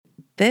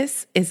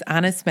This is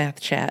Honest Math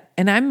Chat,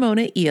 and I'm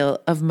Mona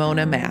Eel of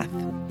Mona Math.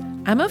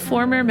 I'm a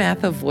former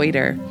math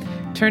avoider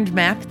turned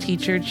math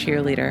teacher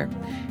cheerleader,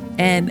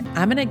 and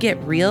I'm going to get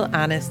real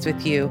honest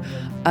with you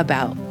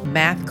about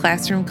math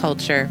classroom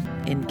culture,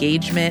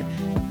 engagement,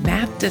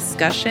 math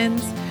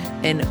discussions,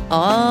 and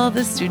all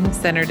the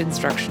student-centered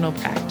instructional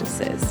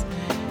practices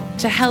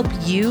to help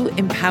you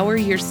empower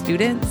your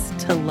students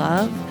to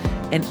love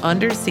and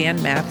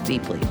understand math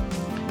deeply.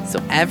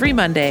 So every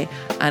Monday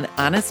on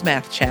Honest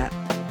Math Chat,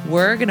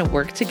 we're going to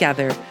work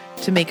together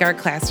to make our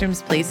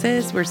classrooms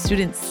places where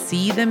students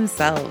see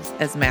themselves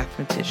as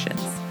mathematicians.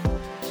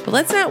 But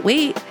let's not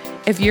wait.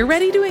 If you're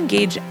ready to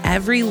engage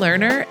every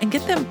learner and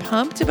get them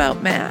pumped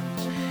about math,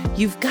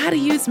 you've got to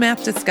use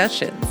math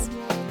discussions.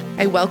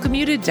 I welcome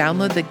you to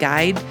download the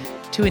guide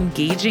to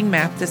engaging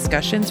math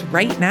discussions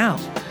right now.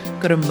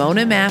 Go to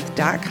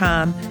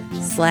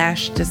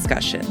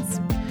monamath.com/discussions.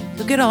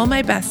 You'll get all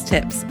my best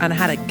tips on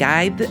how to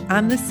guide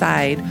on the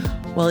side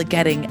while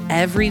getting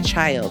every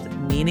child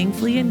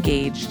meaningfully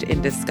engaged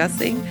in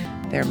discussing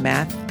their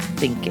math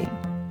thinking.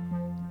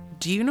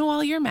 Do you know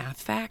all your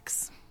math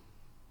facts?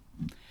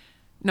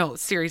 No,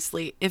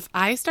 seriously, if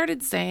I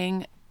started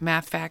saying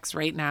math facts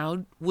right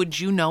now, would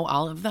you know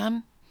all of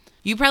them?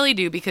 You probably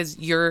do because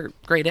you're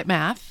great at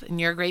math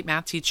and you're a great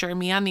math teacher.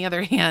 Me, on the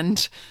other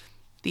hand,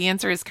 the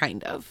answer is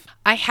kind of.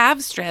 I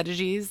have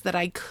strategies that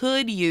I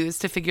could use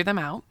to figure them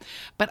out,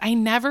 but I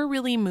never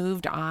really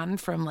moved on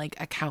from like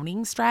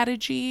accounting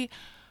strategy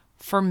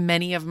for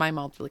many of my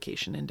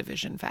multiplication and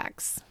division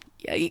facts.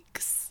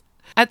 Yikes.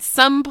 At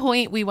some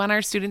point, we want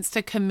our students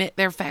to commit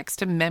their facts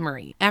to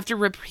memory. After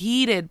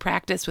repeated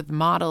practice with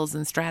models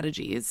and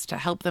strategies to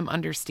help them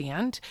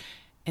understand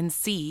and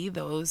see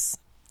those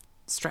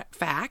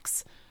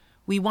facts,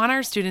 we want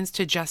our students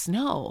to just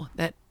know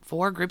that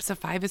 4 groups of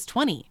 5 is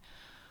 20.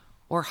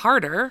 Or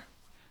harder,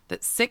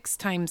 that 6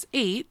 times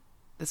 8,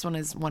 this one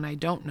is one I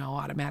don't know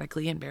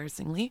automatically,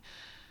 embarrassingly,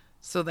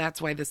 so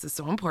that's why this is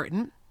so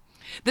important,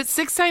 that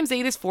 6 times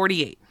 8 is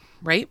 48,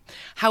 right?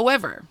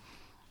 However,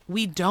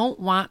 we don't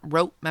want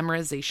rote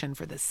memorization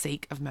for the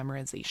sake of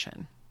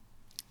memorization.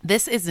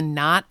 This is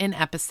not an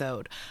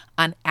episode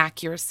on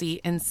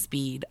accuracy and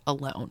speed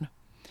alone.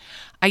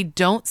 I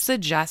don't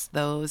suggest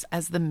those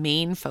as the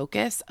main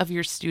focus of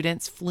your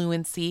students'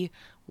 fluency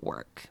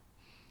work.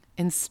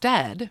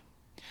 Instead,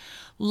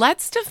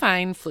 let's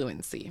define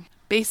fluency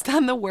based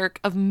on the work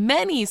of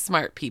many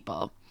smart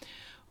people.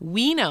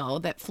 We know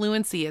that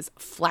fluency is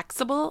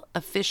flexible,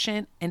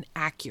 efficient, and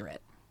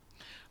accurate.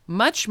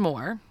 Much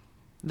more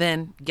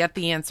than get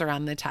the answer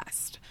on the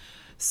test.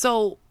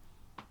 So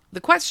the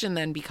question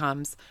then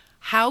becomes,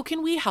 how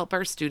can we help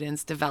our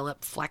students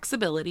develop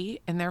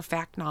flexibility in their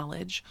fact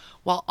knowledge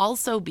while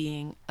also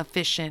being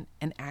efficient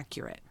and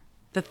accurate?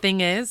 The thing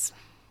is,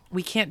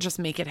 we can't just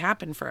make it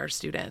happen for our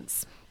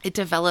students. It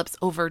develops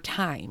over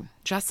time,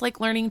 just like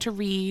learning to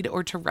read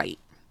or to write.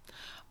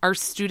 Our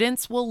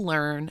students will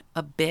learn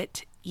a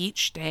bit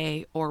each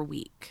day or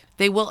week.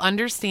 They will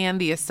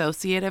understand the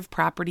associative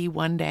property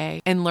one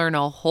day and learn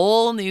a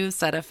whole new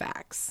set of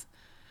facts.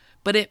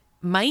 But it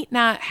might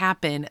not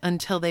happen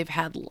until they've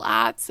had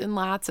lots and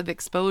lots of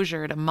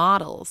exposure to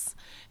models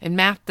and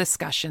math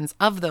discussions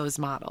of those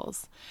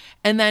models.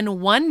 And then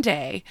one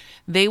day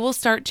they will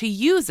start to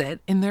use it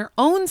in their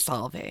own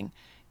solving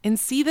and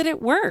see that it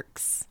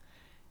works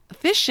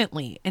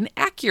efficiently and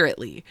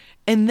accurately.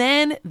 And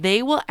then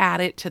they will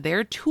add it to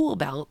their tool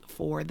belt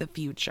for the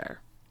future.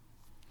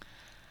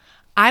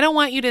 I don't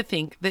want you to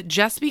think that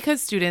just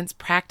because students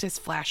practice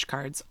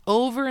flashcards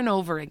over and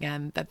over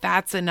again, that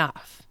that's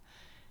enough.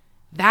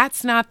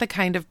 That's not the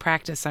kind of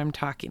practice I'm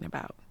talking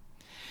about.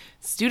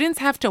 Students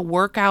have to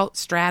work out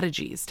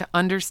strategies to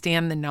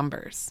understand the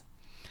numbers,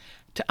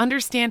 to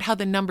understand how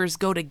the numbers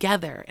go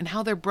together and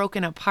how they're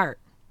broken apart,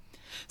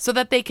 so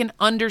that they can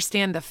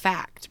understand the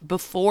fact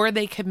before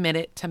they commit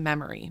it to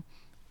memory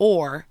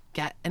or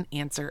get an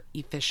answer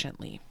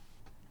efficiently.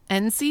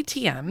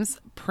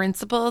 NCTM's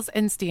Principles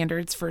and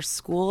Standards for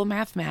School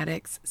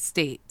Mathematics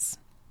states,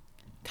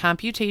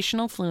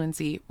 computational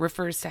fluency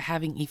refers to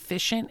having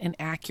efficient and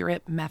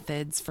accurate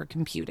methods for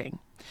computing.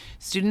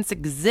 Students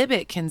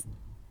exhibit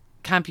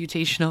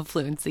computational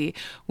fluency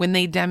when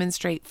they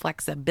demonstrate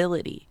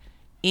flexibility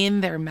in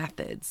their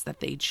methods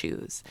that they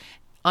choose,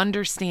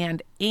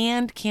 understand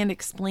and can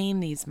explain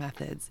these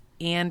methods,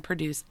 and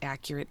produce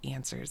accurate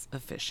answers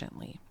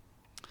efficiently.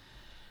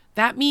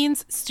 That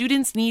means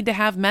students need to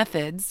have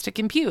methods to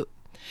compute.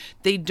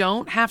 They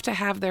don't have to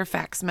have their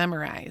facts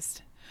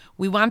memorized.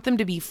 We want them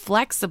to be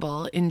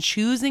flexible in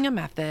choosing a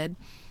method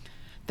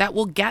that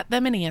will get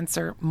them an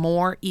answer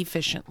more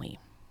efficiently.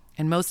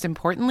 And most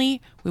importantly,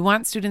 we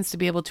want students to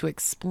be able to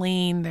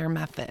explain their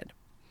method.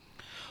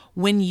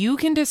 When you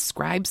can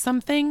describe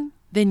something,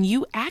 then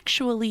you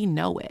actually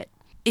know it.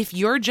 If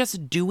you're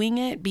just doing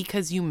it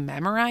because you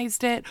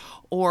memorized it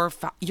or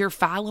you're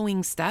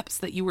following steps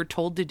that you were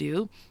told to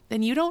do,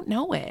 then you don't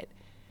know it.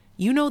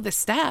 You know the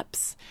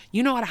steps,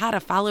 you know how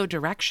to follow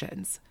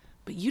directions,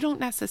 but you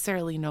don't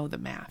necessarily know the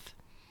math.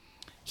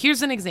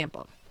 Here's an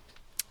example.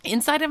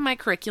 Inside of my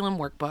curriculum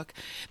workbook,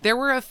 there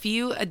were a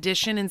few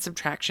addition and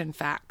subtraction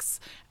facts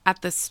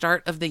at the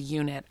start of the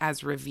unit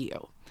as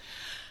review.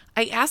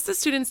 I asked the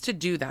students to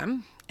do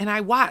them, and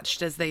I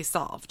watched as they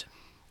solved.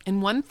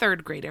 And one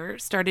third grader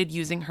started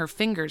using her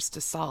fingers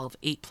to solve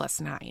 8 plus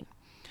 9.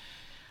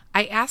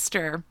 I asked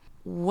her,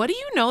 "What do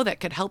you know that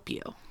could help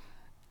you?"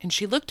 And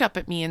she looked up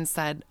at me and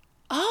said,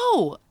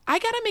 "Oh, I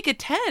got to make a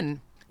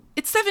 10.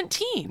 It's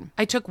 17.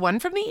 I took 1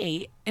 from the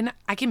 8 and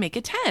I can make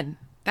a 10.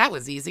 That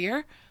was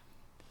easier."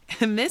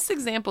 And this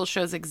example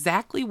shows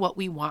exactly what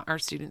we want our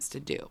students to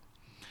do.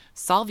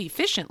 Solve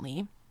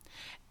efficiently,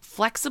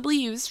 flexibly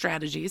use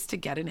strategies to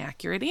get an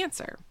accurate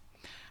answer.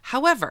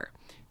 However,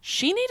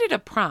 she needed a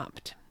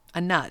prompt, a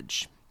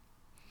nudge.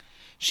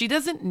 She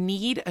doesn't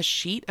need a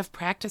sheet of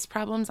practice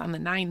problems on the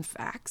 9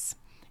 facts.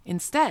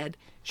 Instead,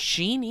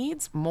 she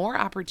needs more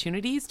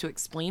opportunities to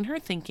explain her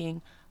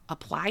thinking,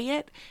 apply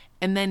it,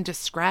 and then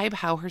describe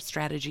how her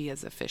strategy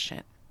is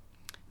efficient.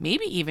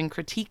 Maybe even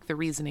critique the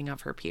reasoning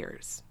of her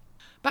peers.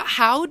 But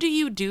how do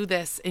you do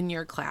this in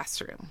your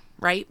classroom,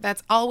 right?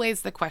 That's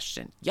always the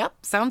question.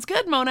 Yep, sounds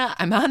good, Mona.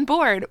 I'm on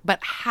board,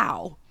 but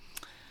how?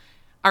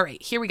 All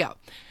right, here we go.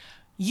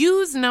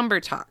 Use number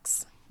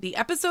talks. The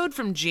episode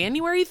from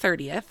January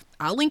 30th,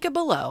 I'll link it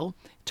below,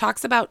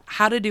 talks about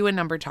how to do a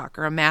number talk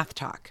or a math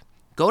talk.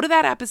 Go to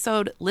that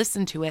episode,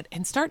 listen to it,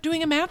 and start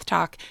doing a math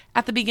talk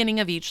at the beginning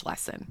of each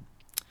lesson.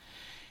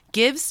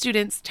 Give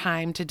students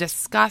time to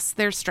discuss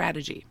their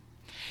strategy.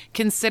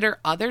 Consider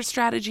other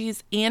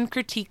strategies and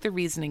critique the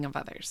reasoning of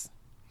others.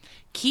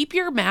 Keep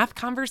your math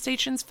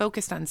conversations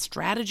focused on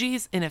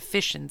strategies and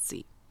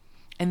efficiency,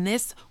 and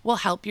this will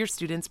help your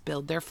students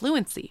build their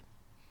fluency.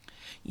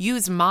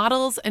 Use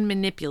models and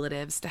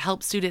manipulatives to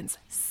help students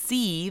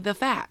see the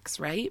facts,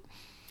 right?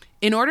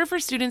 In order for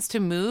students to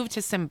move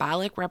to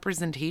symbolic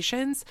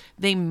representations,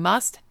 they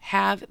must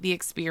have the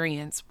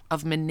experience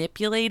of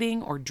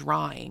manipulating or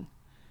drawing.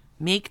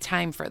 Make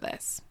time for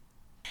this.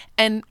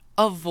 And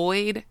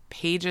avoid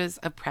pages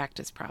of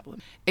practice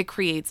problems. It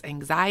creates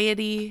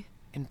anxiety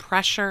and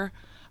pressure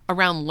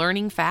around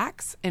learning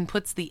facts and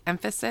puts the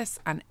emphasis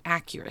on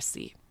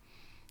accuracy.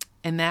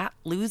 And that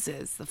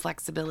loses the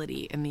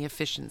flexibility and the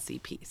efficiency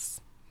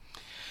piece.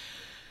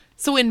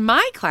 So in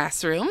my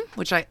classroom,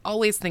 which I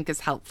always think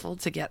is helpful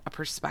to get a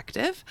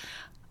perspective,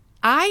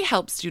 I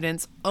help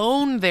students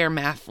own their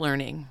math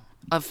learning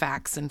of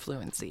facts and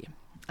fluency.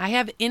 I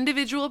have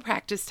individual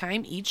practice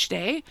time each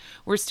day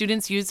where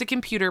students use a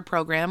computer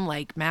program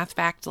like Math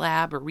Fact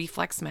Lab or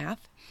Reflex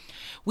Math.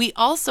 We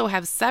also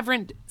have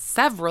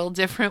several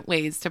different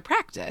ways to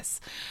practice.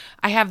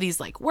 I have these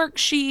like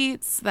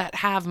worksheets that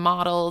have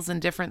models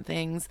and different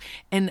things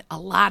and a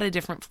lot of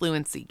different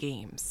fluency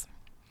games.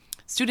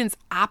 Students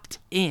opt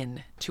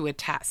in to a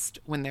test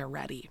when they're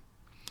ready.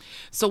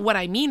 So what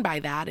I mean by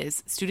that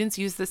is students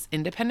use this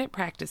independent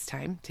practice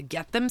time to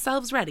get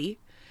themselves ready.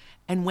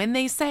 And when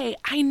they say,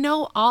 "I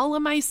know all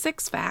of my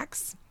 6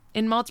 facts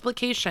in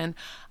multiplication,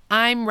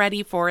 I'm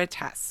ready for a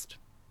test,"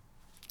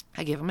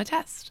 I give them a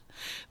test.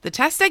 The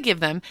test I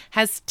give them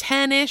has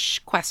 10-ish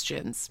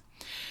questions,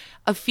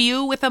 a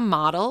few with a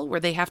model where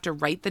they have to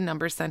write the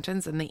number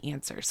sentence and the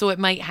answer. So it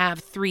might have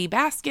 3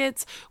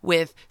 baskets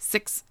with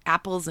 6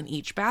 apples in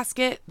each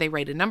basket. They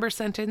write a number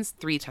sentence,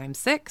 3 times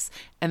 6,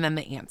 and then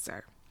the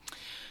answer.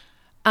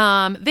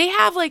 They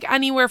have like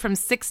anywhere from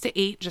 6 to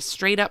 8 just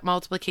straight up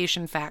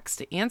multiplication facts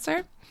to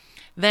answer.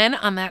 Then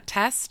on that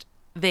test,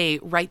 they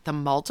write the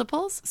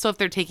multiples. So if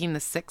they're taking the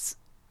 6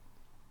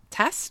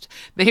 test,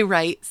 they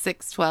write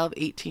 6, 12,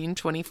 18,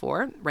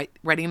 24,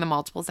 writing the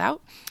multiples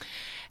out.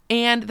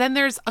 And then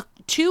there's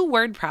 2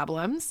 word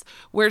problems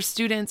where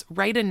students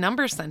write a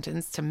number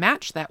sentence to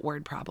match that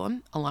word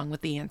problem along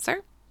with the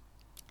answer.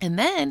 And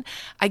then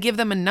I give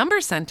them a number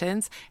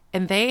sentence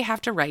and they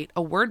have to write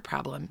a word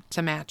problem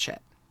to match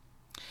it.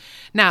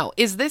 Now,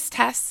 is this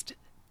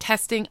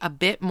testing a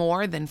bit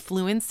more than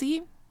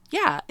fluency?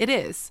 Yeah, it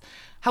is.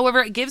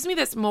 However, it gives me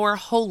this more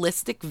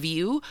holistic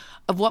view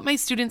of what my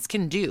students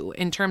can do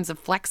in terms of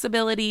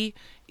flexibility,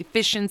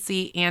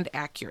 efficiency, and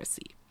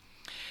accuracy.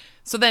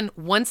 So then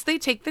once they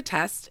take the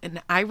test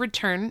and I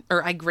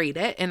grade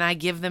it and I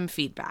give them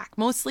feedback.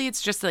 Mostly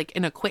it's just like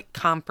in a quick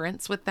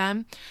conference with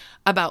them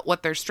about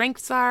what their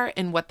strengths are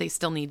and what they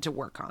still need to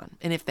work on.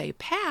 And if they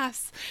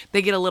pass,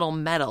 they get a little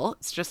medal.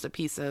 It's just a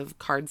piece of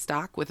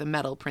cardstock with a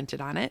medal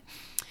printed on it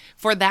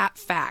for that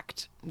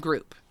fact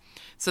group.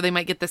 So they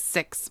might get the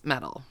 6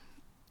 medal.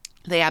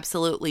 They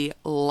absolutely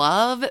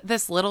love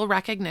this little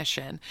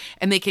recognition,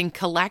 and they can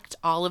collect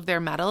all of their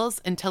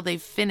medals until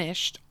they've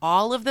finished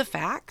all of the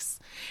facts,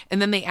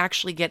 and then they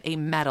actually get a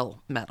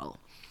medal.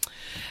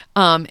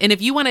 And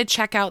if you want to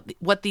check out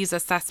what these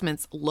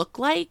assessments look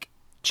like,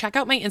 check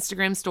out my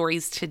Instagram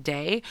stories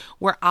today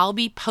where I'll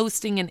be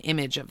posting an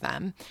image of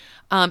them.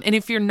 And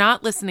if you're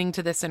not listening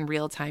to this in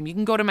real time, you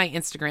can go to my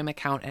Instagram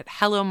account at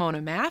Hello Mona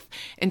Math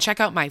and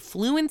check out my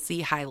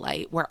fluency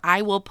highlight where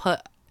I will put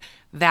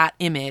that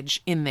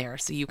image in there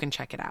so you can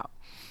check it out.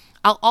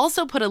 I'll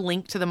also put a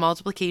link to the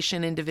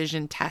multiplication and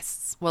division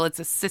tests. Well, it's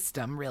a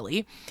system,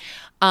 really.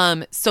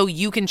 So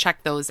you can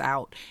check those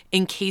out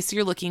in case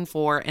you're looking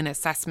for an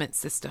assessment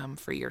system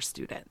for your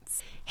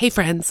students. Hey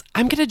friends,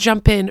 I'm going to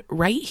jump in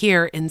right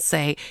here and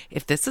say,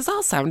 if this is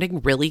all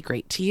sounding really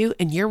great to you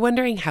and you're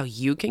wondering how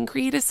you can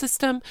create a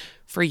system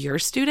for your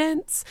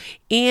students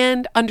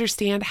and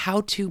understand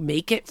how to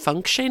make it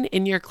function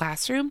in your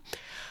classroom,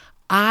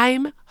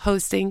 I'm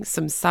hosting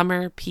some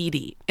summer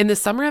PD. In the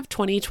summer of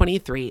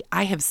 2023,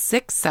 I have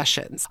 6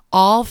 sessions,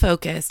 all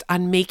focused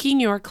on making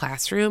your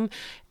classroom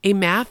a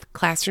math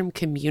classroom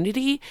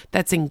community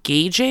that's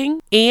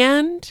engaging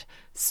and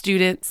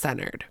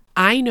student-centered.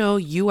 I know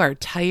you are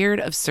tired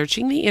of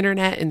searching the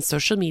internet and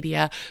social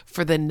media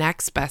for the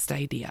next best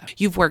idea.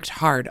 You've worked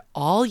hard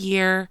all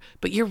year,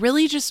 but you're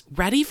really just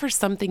ready for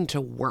something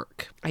to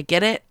work. I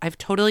get it. I've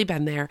totally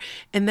been there.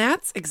 And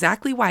that's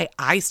exactly why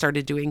I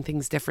started doing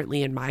things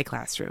differently in my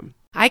classroom.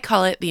 I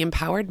call it the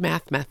Empowered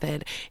Math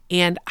Method,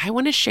 and I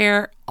want to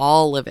share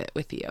all of it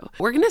with you.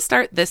 We're going to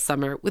start this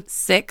summer with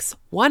 6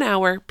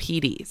 one-hour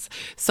PDs.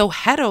 So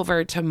head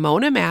over to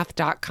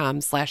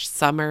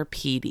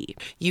monamath.com/summerpd.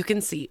 You can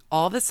see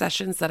all the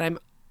sessions that I'm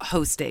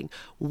hosting.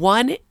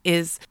 One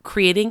is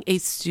creating a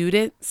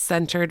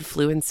student-centered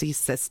fluency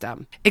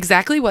system,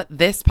 exactly what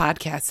this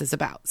podcast is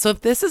about. So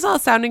if this is all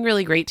sounding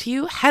really great to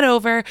you, head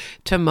over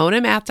to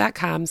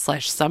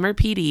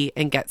monamath.com/summerpd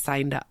and get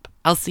signed up.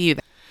 I'll see you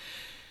there.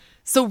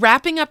 So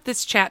wrapping up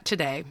this chat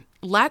today,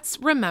 let's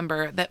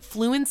remember that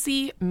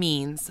fluency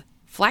means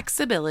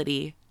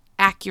flexibility,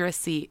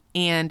 accuracy,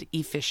 and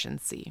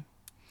efficiency.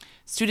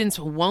 Students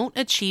won't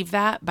achieve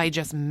that by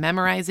just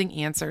memorizing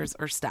answers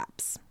or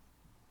steps.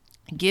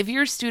 Give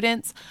your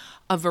students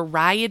a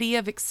variety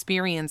of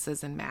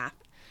experiences in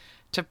math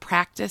to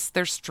practice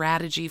their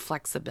strategy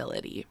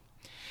flexibility.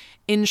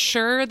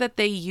 Ensure that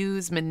they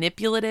use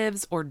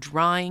manipulatives or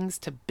drawings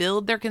to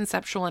build their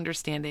conceptual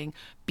understanding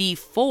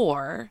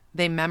before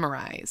they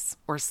memorize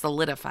or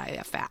solidify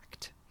a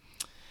fact.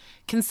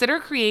 Consider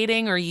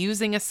creating or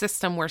using a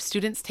system where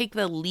students take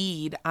the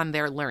lead on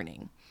their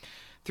learning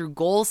through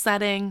goal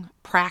setting,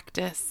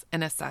 practice,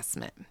 and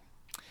assessment.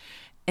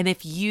 And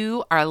if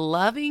you are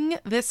loving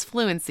this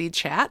fluency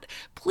chat,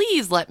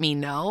 please let me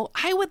know.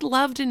 I would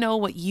love to know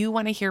what you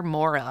want to hear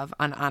more of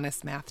on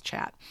Honest Math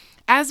Chat.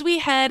 As we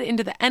head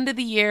into the end of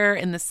the year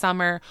in the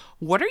summer,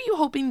 what are you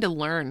hoping to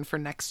learn for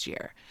next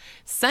year?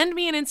 Send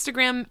me an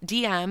Instagram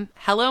DM,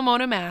 Hello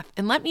Mona Math,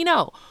 and let me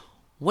know.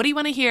 What do you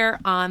want to hear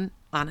on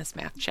Honest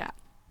Math Chat?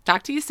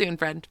 Talk to you soon,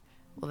 friend.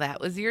 Well,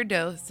 that was your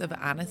dose of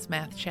Honest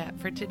Math Chat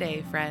for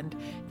today, friend.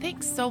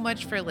 Thanks so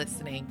much for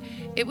listening.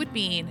 It would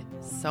mean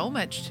so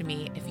much to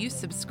me if you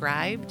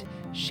subscribed,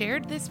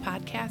 shared this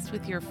podcast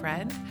with your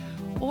friend,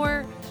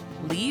 or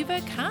leave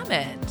a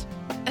comment.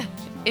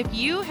 If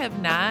you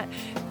have not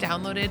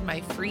downloaded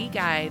my free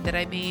guide that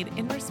I made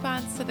in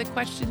response to the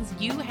questions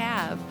you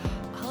have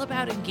all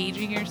about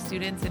engaging your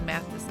students in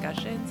math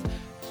discussions,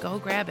 go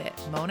grab it,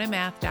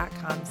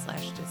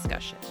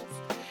 monamath.com/discussions.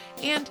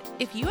 And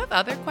if you have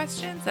other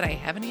questions that I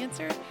haven't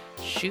answered,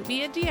 shoot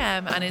me a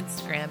DM on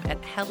Instagram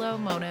at Hello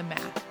Mona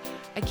Math.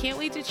 I can't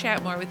wait to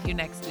chat more with you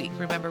next week.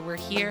 Remember, we're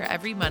here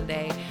every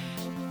Monday.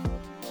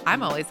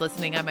 I'm always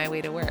listening on my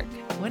way to work.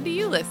 When do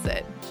you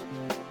listen?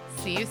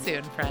 See you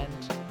soon,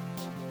 friend.